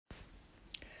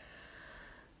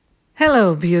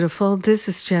Hello, beautiful. This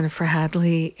is Jennifer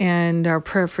Hadley, and our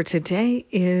prayer for today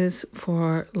is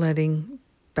for letting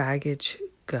baggage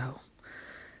go.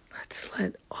 Let's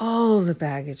let all the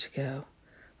baggage go.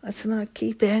 Let's not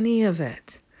keep any of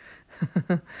it.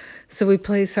 So we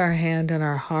place our hand on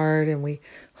our heart and we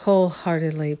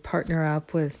wholeheartedly partner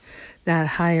up with that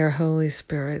higher Holy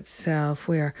Spirit self.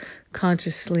 We are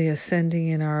consciously ascending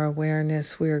in our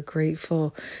awareness. We are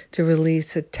grateful to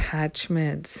release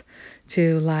attachments,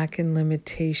 to lack and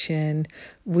limitation.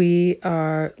 We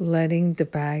are letting the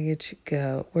baggage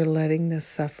go. We're letting the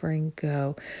suffering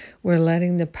go. We're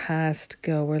letting the past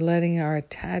go. We're letting our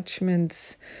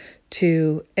attachments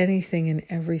to anything and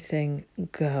everything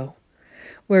go.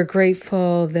 We're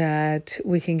grateful that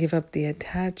we can give up the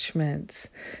attachments.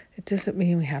 It doesn't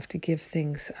mean we have to give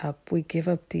things up. We give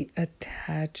up the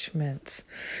attachments.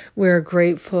 We're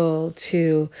grateful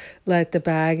to let the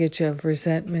baggage of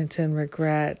resentments and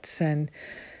regrets and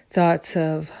thoughts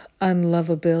of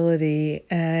unlovability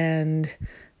and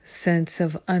sense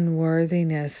of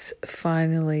unworthiness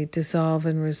finally dissolve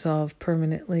and resolve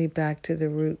permanently back to the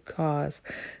root cause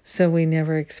so we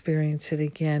never experience it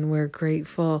again. We're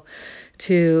grateful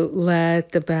to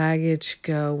let the baggage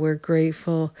go. We're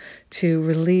grateful to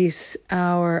release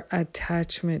our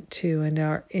attachment to and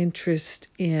our interest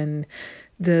in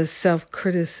the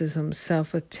self-criticism,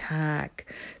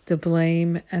 self-attack, the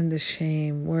blame and the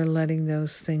shame. We're letting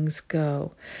those things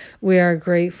go. We are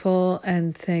grateful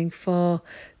and thankful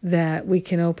that we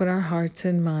can open our hearts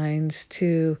and minds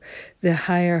to the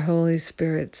higher Holy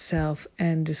Spirit self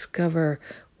and discover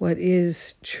what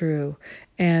is true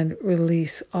and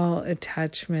release all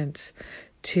attachments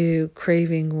to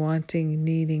craving, wanting,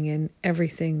 needing, and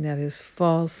everything that is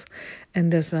false and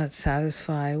does not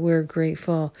satisfy. We're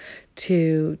grateful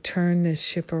to turn this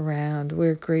ship around.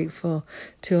 We're grateful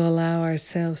to allow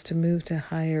ourselves to move to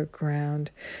higher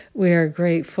ground. We are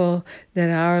grateful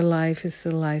that our life is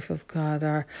the life of God.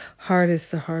 Our heart is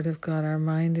the heart of God. Our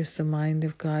mind is the mind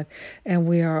of God. And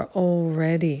we are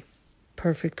already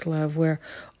perfect love. We're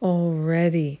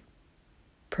already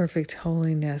perfect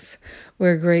holiness.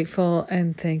 We're grateful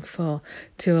and thankful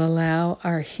to allow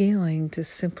our healing to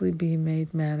simply be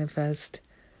made manifest.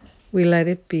 We let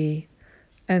it be,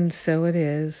 and so it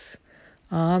is.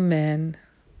 Amen.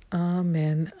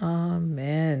 Amen.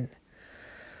 Amen.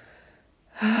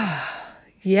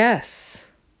 Yes.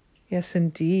 Yes,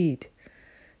 indeed.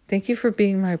 Thank you for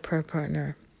being my prayer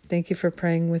partner. Thank you for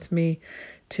praying with me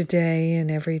today and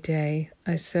every day.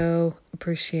 I so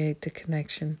appreciate the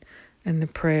connection and the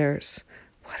prayers.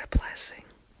 What a blessing.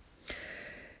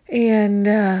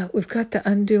 And we've got the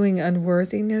Undoing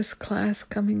Unworthiness class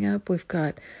coming up. We've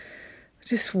got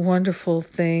just wonderful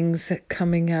things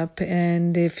coming up.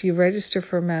 And if you register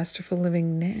for Masterful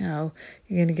Living now,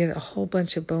 you're going to get a whole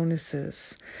bunch of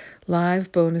bonuses,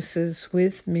 live bonuses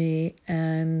with me.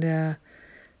 And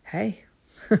hey,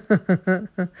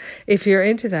 if you're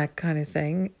into that kind of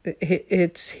thing,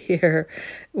 it's here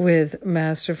with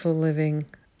Masterful Living.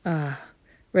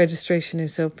 Registration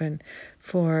is open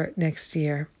for next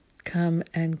year. Come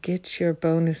and get your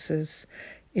bonuses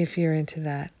if you're into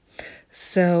that.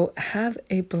 So have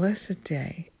a blessed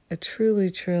day, a truly,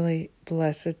 truly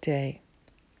blessed day.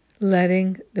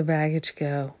 Letting the baggage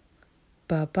go.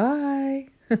 Bye-bye.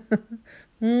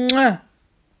 Mwah.